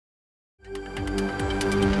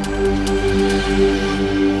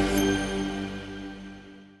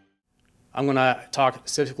I'm going to talk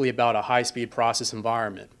specifically about a high-speed process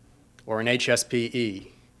environment, or an HSPE.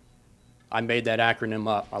 I made that acronym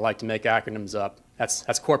up. I like to make acronyms up.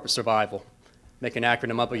 That's corporate survival. Make an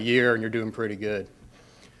acronym up a year and you're doing pretty good.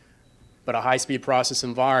 But a high-speed process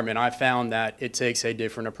environment, I found that it takes a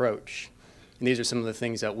different approach. And these are some of the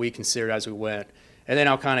things that we considered as we went. And then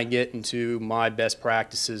I'll kind of get into my best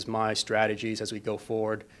practices, my strategies as we go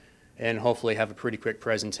forward, and hopefully have a pretty quick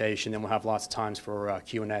presentation. Then we'll have lots of times for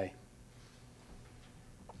Q&A. All right.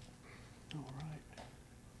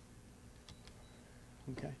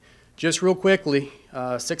 Okay. Just real quickly,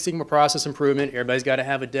 Six Sigma process improvement, everybody's got to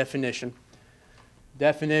have a definition.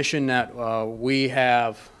 Definition that we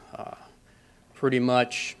have pretty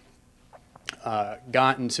much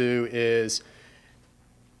gotten to is,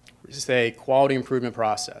 say, quality improvement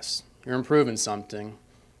process. You're improving something.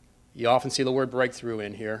 You often see the word breakthrough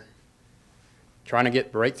in here. Trying to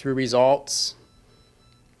get breakthrough results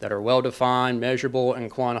that are well-defined, measurable, and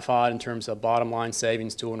quantified in terms of bottom line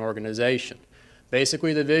savings to an organization.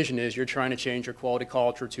 Basically, the vision is you're trying to change your quality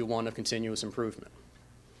culture to one of continuous improvement.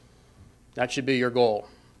 That should be your goal.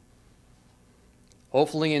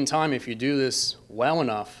 Hopefully, in time, if you do this well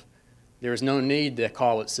enough, there's no need to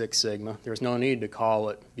call it Six Sigma. There's no need to call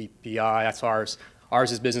it BPI. That's ours.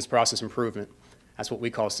 Ours is business process improvement. That's what we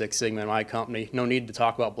call Six Sigma in my company. No need to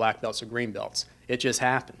talk about black belts or green belts. It just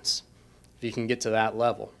happens if you can get to that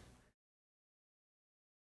level.